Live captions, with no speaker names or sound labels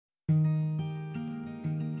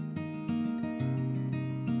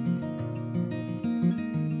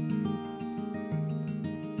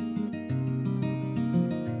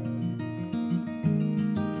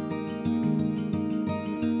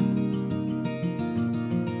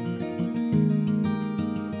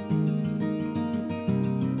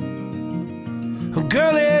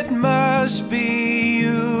Girl, it must be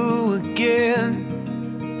you again.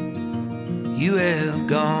 You have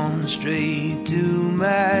gone straight to my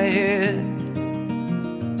head.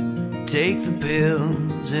 Take the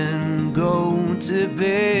pills and go to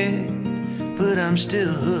bed, but I'm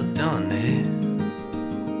still hooked on this.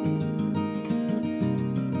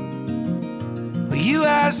 Well, you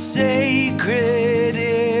are sacred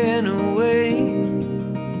in a way.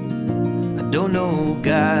 I don't know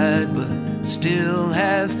God, but still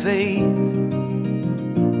have faith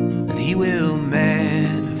that He will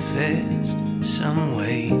manifest some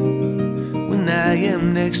way when I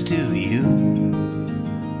am next to you.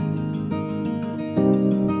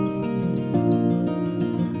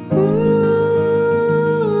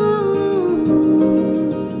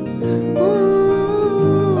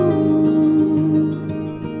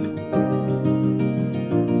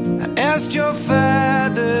 Asked your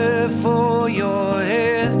father for your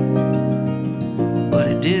hand, but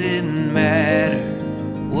it didn't matter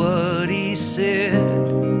what he said.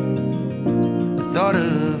 The thought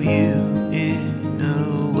of you in a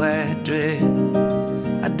white dress,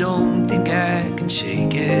 I don't think I can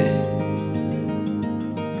shake it.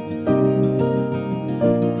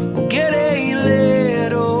 We'll get a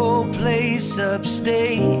little place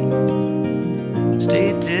upstate,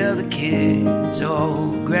 stay till the kids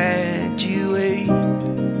all graduate,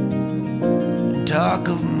 and talk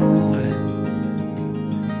of moving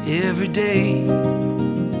every day.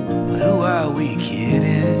 But who are we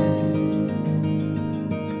kidding?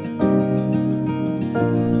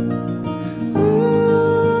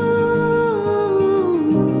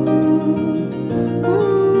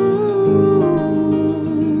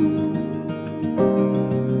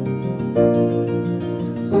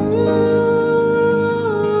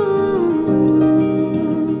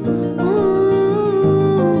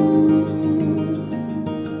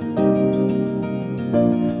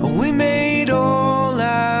 We made all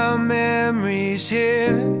our memories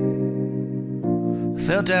here,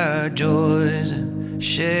 felt our joys and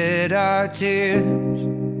shed our tears.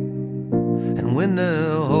 And when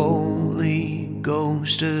the Holy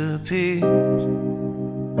Ghost appears,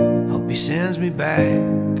 hope He sends me back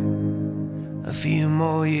a few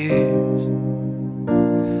more years.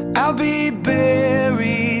 I'll be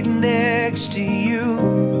buried next to you